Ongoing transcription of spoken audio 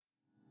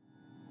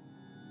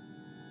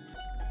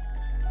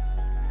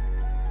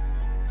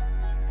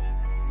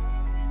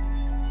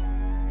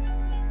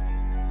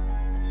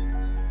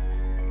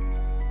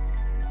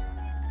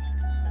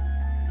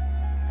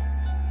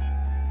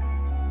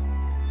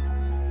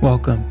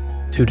Welcome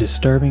to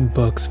Disturbing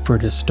Books for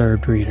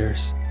Disturbed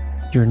Readers,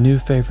 your new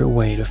favorite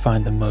way to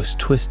find the most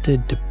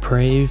twisted,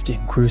 depraved,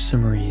 and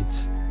gruesome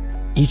reads.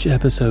 Each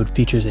episode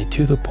features a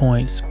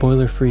to-the-point,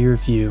 spoiler-free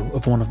review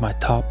of one of my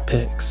top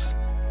picks.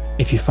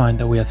 If you find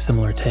that we have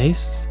similar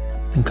tastes,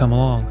 then come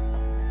along.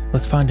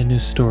 Let's find a new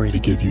story to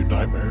give you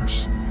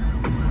nightmares.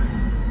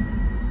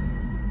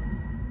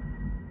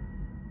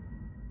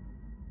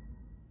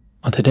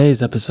 On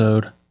today's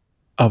episode,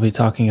 I'll be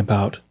talking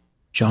about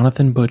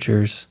Jonathan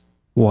Butcher's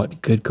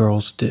What Good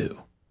Girls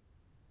Do.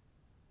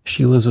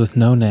 She lives with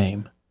no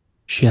name.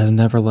 She has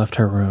never left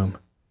her room.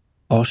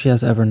 All she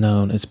has ever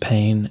known is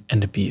pain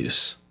and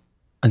abuse.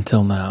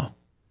 Until now.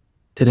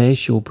 Today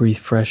she will breathe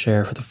fresh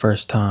air for the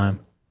first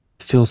time,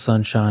 feel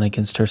sunshine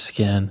against her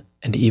skin,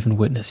 and even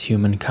witness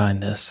human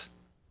kindness.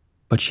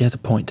 But she has a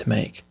point to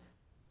make.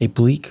 A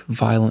bleak,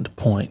 violent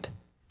point.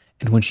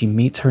 And when she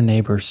meets her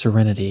neighbor,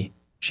 Serenity,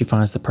 she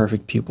finds the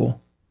perfect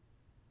pupil.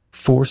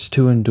 Forced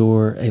to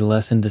endure a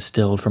lesson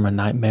distilled from a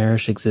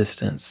nightmarish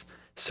existence,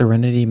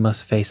 Serenity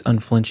must face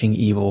unflinching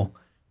evil,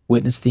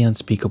 witness the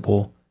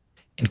unspeakable,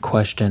 and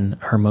question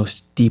her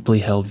most deeply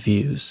held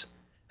views,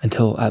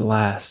 until at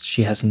last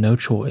she has no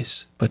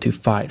choice but to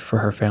fight for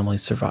her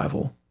family's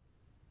survival.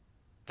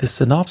 The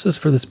synopsis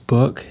for this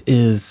book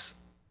is,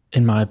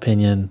 in my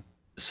opinion,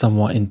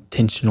 somewhat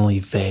intentionally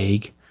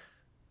vague.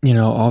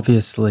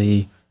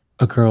 Obviously,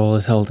 a girl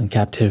is held in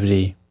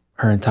captivity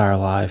her entire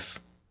life,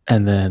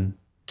 and then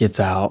gets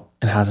out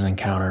and has an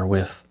encounter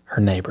with her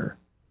neighbor.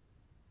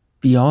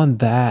 Beyond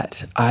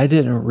that, I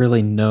didn't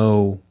really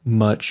know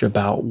much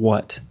about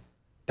what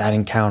that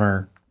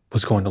encounter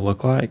was going to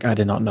look like. I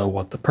did not know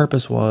what the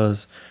purpose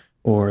was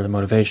or the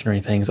motivation or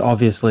anything.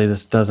 Obviously,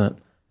 this doesn't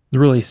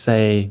really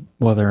say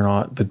whether or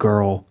not the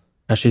girl,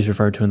 as she's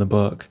referred to in the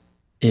book,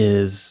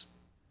 is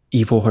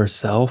evil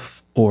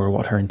herself or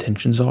what her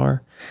intentions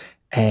are.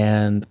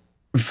 And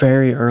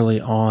very early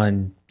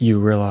on, you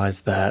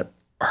realize that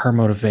her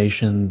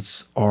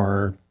motivations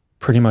are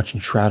pretty much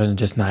enshrouded in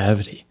just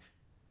naivety.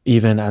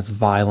 Even as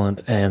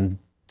violent and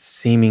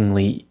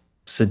seemingly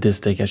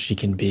sadistic as she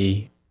can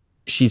be,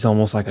 she's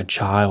almost like a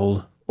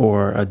child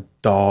or a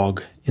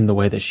dog in the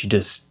way that she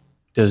just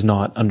does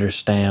not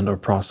understand or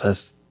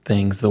process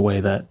things the way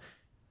that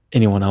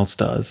anyone else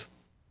does.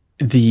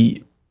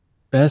 The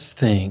best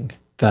thing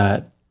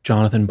that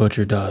Jonathan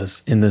Butcher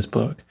does in this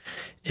book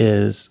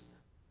is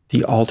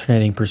the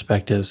alternating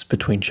perspectives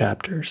between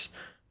chapters.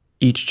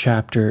 Each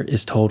chapter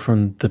is told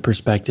from the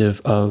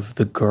perspective of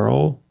the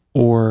girl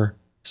or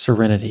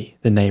Serenity,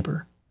 the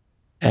neighbor.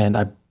 And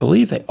I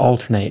believe they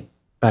alternate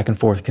back and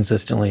forth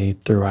consistently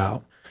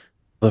throughout.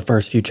 The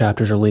first few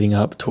chapters are leading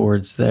up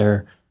towards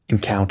their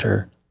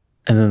encounter,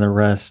 and then the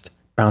rest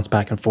bounce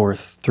back and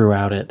forth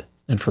throughout it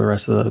and for the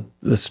rest of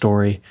the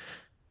story.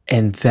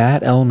 And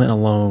that element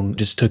alone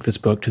just took this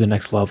book to the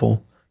next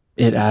level.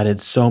 It added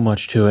so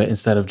much to it.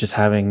 Instead of just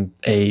having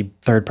a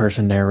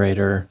third-person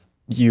narrator,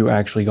 you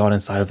actually got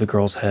inside of the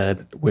girl's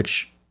head,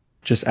 which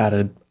just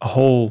added a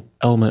whole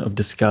element of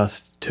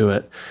disgust to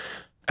it.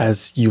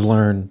 As you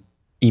learn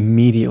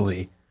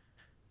immediately,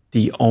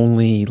 the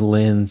only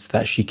lens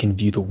that she can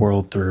view the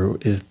world through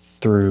is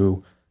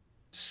through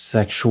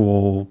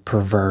sexual,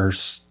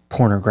 perverse,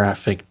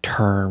 pornographic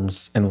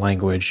terms and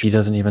language. She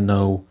doesn't even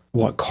know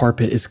what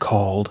carpet is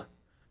called,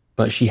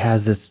 but she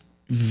has this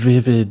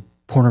vivid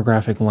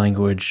pornographic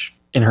language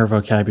in her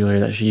vocabulary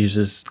that she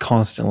uses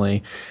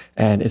constantly.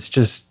 And it's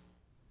just,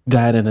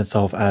 that in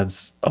itself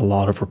adds a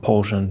lot of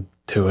repulsion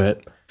to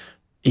it,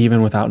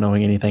 even without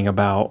knowing anything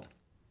about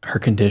her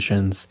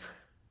conditions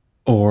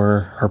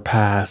or her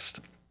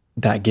past.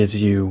 That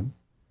gives you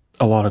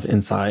a lot of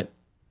insight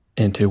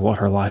into what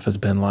her life has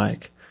been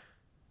like.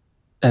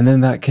 And then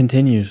that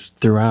continues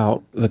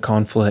throughout the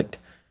conflict.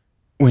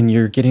 When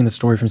you're getting the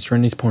story from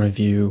Serenity's point of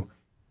view,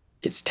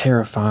 it's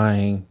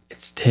terrifying,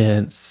 it's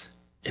tense,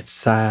 it's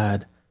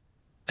sad,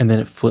 and then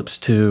it flips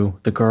to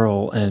the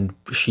girl and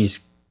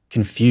she's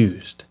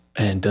confused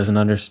and doesn't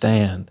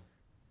understand.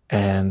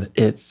 And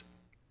it's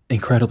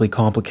incredibly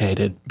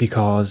complicated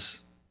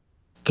because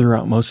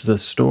throughout most of the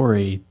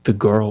story, the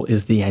girl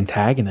is the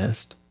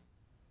antagonist,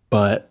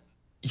 but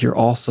you're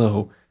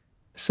also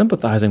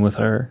sympathizing with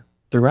her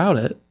throughout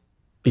it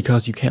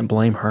because you can't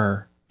blame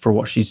her for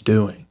what she's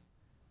doing.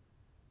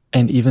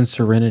 And even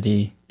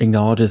Serenity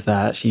acknowledges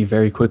that. She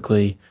very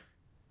quickly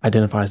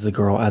identifies the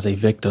girl as a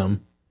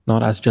victim,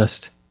 not as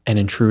just an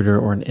intruder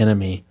or an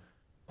enemy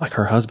like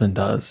her husband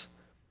does.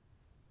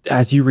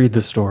 As you read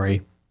the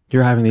story,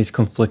 you're having these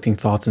conflicting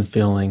thoughts and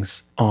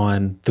feelings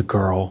on the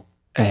girl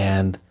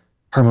and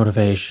her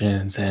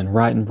motivations and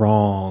right and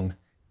wrong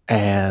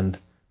and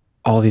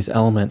all these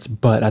elements.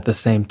 But at the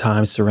same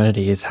time,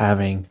 Serenity is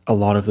having a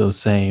lot of those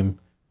same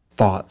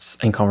thoughts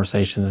and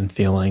conversations and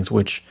feelings,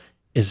 which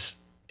is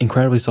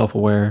incredibly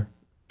self-aware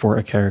for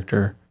a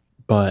character,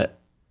 but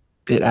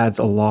it adds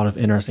a lot of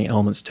interesting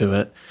elements to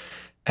it.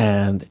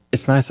 And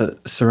it's nice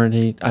that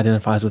Serenity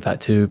identifies with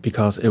that too,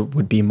 because it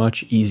would be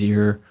much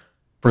easier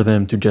for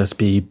them to just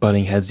be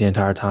butting heads the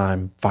entire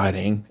time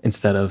fighting,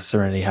 instead of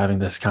Serenity having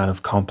this kind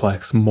of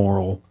complex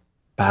moral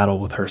battle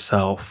with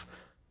herself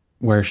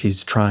where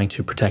she's trying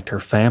to protect her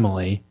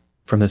family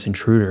from this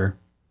intruder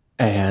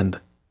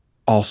and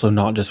also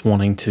not just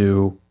wanting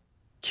to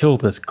kill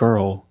this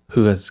girl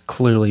who has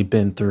clearly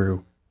been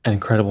through an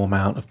incredible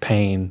amount of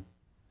pain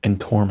and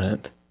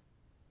torment.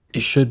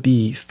 It should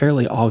be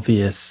fairly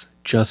obvious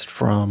just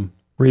from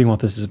reading what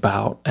this is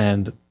about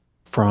and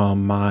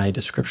from my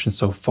description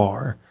so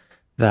far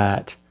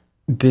that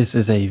this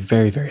is a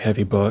very, very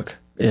heavy book.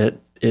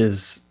 It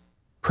is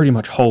pretty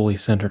much wholly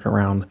centered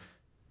around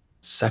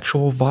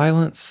sexual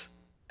violence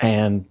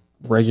and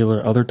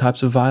regular other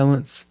types of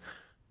violence.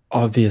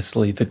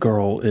 Obviously, the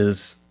girl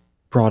is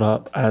brought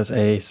up as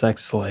a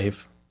sex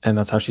slave, and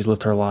that's how she's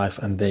lived her life,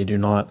 and they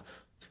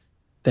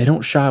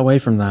don't shy away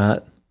from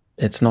that.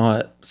 It's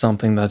not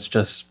something that's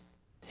just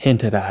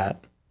hinted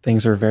at.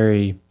 Things are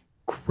very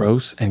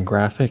gross and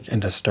graphic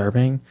and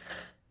disturbing.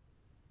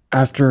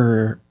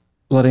 After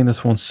letting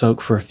this one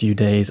soak for a few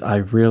days, I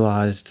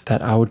realized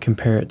that I would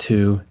compare it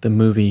to the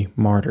movie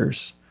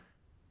Martyrs.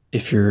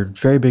 If you're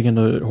very big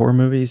into horror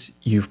movies,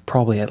 you've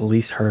probably at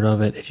least heard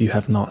of it if you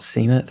have not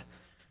seen it.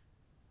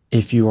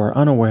 If you are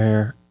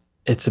unaware,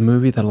 it's a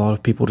movie that a lot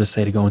of people just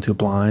say to go into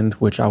blind,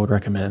 which I would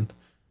recommend.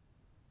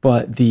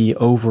 But the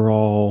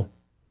overall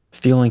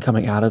feeling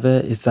coming out of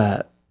it is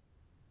that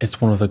it's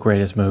one of the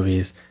greatest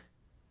movies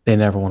they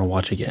never want to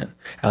watch again.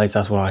 At least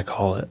that's what I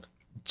call it.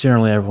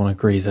 Generally, everyone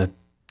agrees that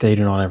they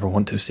do not ever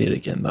want to see it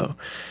again, though.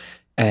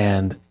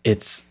 And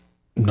it's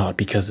not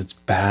because it's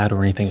bad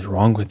or anything's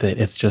wrong with it.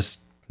 It's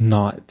just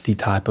not the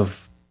type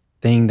of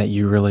thing that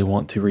you really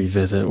want to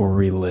revisit or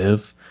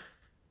relive.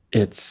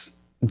 It's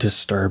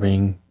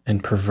disturbing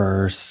and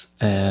perverse,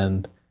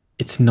 and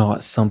it's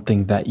not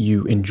something that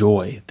you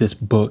enjoy. This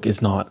book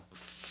is not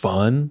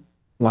fun.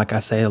 Like I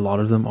say, a lot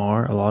of them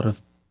are. A lot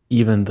of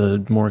even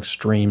the more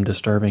extreme,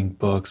 disturbing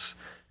books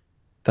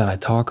that I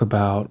talk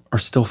about are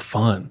still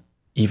fun,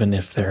 even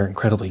if they're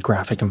incredibly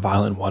graphic and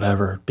violent,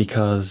 whatever,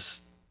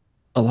 because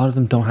a lot of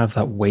them don't have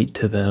that weight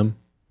to them.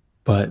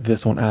 But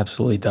this one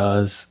absolutely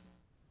does,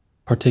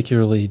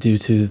 particularly due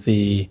to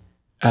the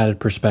added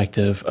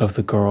perspective of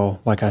the girl.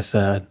 Like I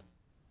said,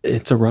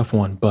 it's a rough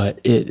one, but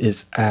it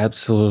is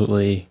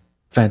absolutely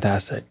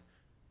fantastic.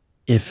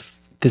 If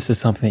this is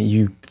something that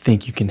you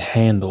think you can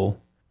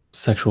handle,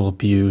 sexual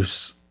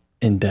abuse,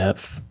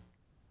 in-depth,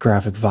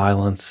 graphic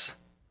violence,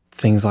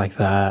 things like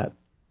that,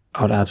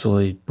 I would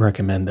absolutely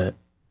recommend it.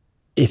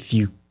 If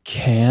you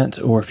can't,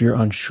 or if you're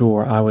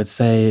unsure, I would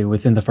say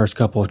within the first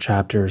couple of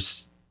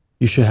chapters,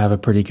 you should have a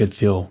pretty good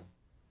feel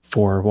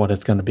for what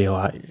it's going to be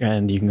like,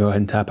 and you can go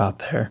ahead and tap out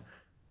there.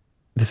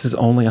 This is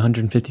only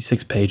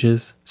 156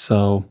 pages,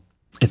 so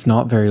it's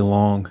not very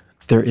long.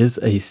 There is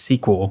a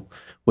sequel,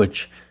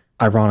 which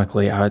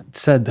ironically, I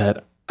said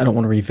that I don't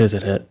want to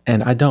revisit it,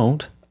 and I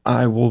don't.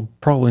 I will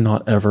probably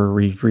not ever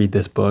reread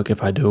this book.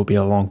 If I do, it'll be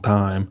a long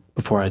time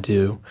before I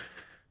do.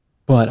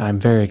 But I'm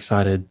very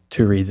excited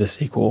to read the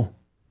sequel.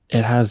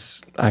 It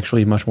has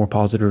actually much more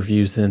positive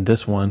reviews than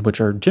this one,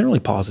 which are generally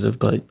positive,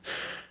 but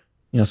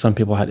some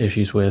people had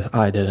issues with.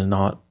 I did, and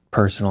not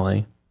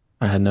personally.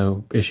 I had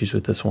no issues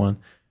with this one.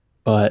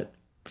 But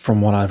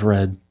from what I've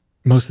read,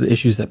 most of the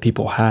issues that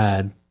people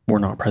had were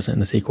not present in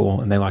the sequel,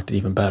 and they liked it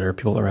even better,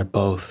 people that read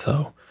both.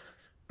 So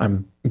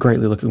I'm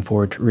greatly looking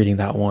forward to reading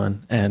that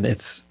one, and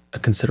it's a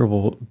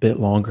considerable bit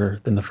longer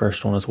than the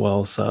first one as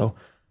well. So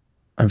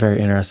I'm very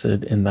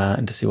interested in that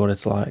and to see what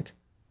it's like.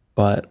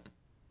 But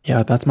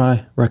yeah, that's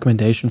my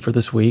recommendation for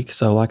this week.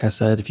 So like I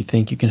said, if you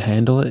think you can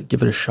handle it,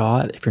 give it a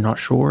shot. If you're not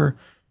sure,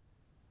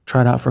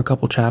 try it out for a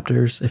couple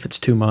chapters. If it's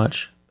too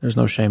much, there's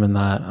no shame in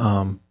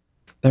that.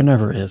 There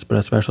never is, but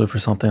especially for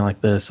something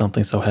like this,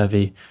 something so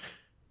heavy,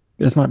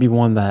 this might be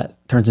one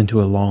that turns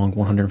into a long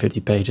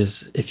 150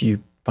 pages if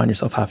you find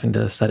yourself having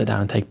to set it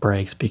down and take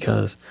breaks,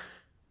 because,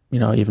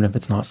 even if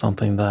it's not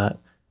something that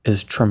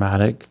is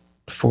traumatic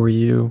for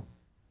you,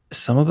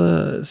 some of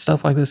the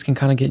stuff like this can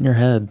kind of get in your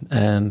head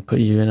and put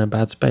you in a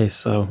bad space.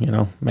 So,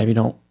 maybe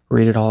don't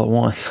read it all at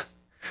once.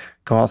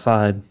 Go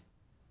outside.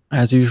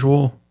 As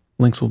usual,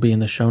 links will be in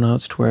the show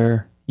notes to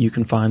where you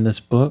can find this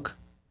book,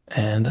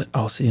 and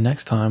I'll see you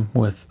next time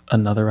with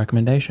another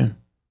recommendation.